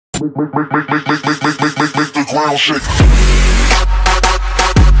Make the ground shake.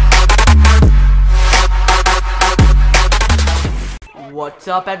 What's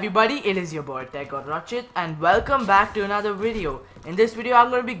up everybody, it is your boy Rachit and welcome back to another video. In this video I'm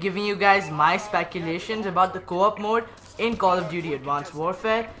going to be giving you guys my speculations about the co-op mode in Call of Duty Advanced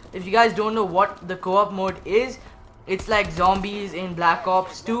Warfare. If you guys don't know what the co-op mode is, it's like zombies in Black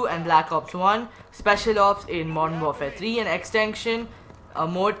Ops 2 and Black Ops 1, Special Ops in Modern Warfare 3 and Extinction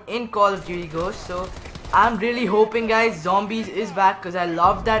mode in Call of Duty Ghosts. So I'm really hoping guys zombies is back because I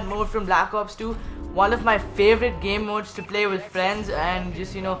love that mode from Black Ops 2. One of my favorite game modes to play with friends and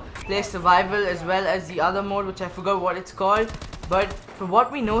just play survival, as well as the other mode which I forgot what it's called. But from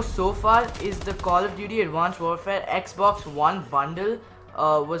what we know so far is the Call of Duty Advanced Warfare Xbox One bundle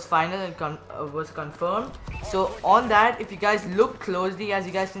was final and was confirmed. So on that, if you guys look closely, as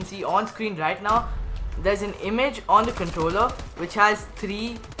you guys can see on screen right now, there's an image on the controller which has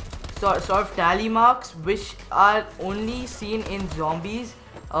three sort of tally marks which are only seen in zombies.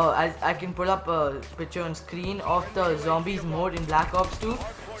 As I can pull up a picture on screen of the zombies mode in Black Ops 2.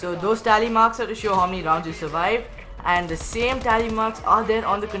 So those tally marks are to show how many rounds you survived, and the same tally marks are there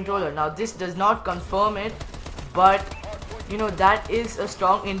on the controller. Now this does not confirm it, but that is a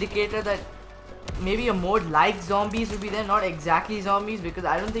strong indicator that maybe a mode like zombies will be there. Not exactly zombies, because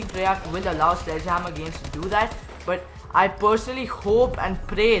I don't think Treyarch will allow Sledgehammer games to do that, but I personally hope and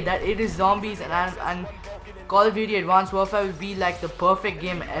pray that it is zombies, and Call of Duty Advanced Warfare will be like the perfect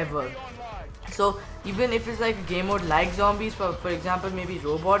game ever. So even if it's like a game mode like zombies, for example maybe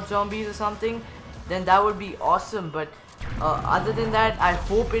robot zombies or something, then that would be awesome. But other than that, I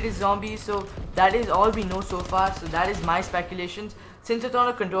hope it is zombies. So that is all we know so far. So that is my speculations. Since it's on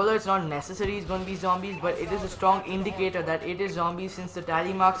a controller, it's not necessary it's going to be zombies, but it is a strong indicator that it is zombies since the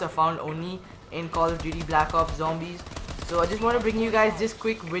tally marks are found only in Call of Duty Black Ops Zombies. So I just want to bring you guys this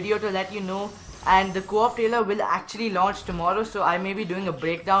quick video to let you know. And the co-op trailer will actually launch tomorrow, so I may be doing a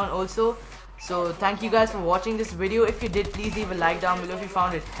breakdown also. So thank you guys for watching this video. If you did, please leave a like down below if you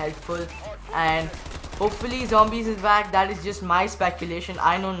found it helpful. And hopefully zombies is back. That is just my speculation.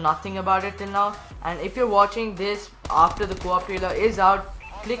 I know nothing about it till now. And if you're watching this after the co-op trailer is out,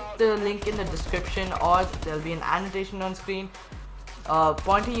 click the link in the description, or there'll be an annotation on screen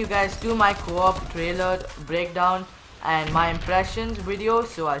pointing you guys to my co-op trailer breakdown and my impressions video.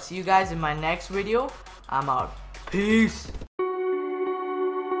 So I'll see you guys in my next video. I'm out. Peace.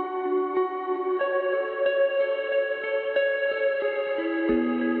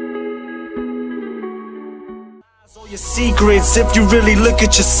 All your secrets, if you really look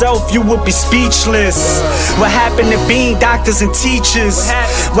at yourself, you would be speechless. What happened to being doctors and teachers?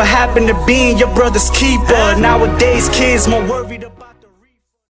 What happened to being your brother's keeper? Nowadays kids more worried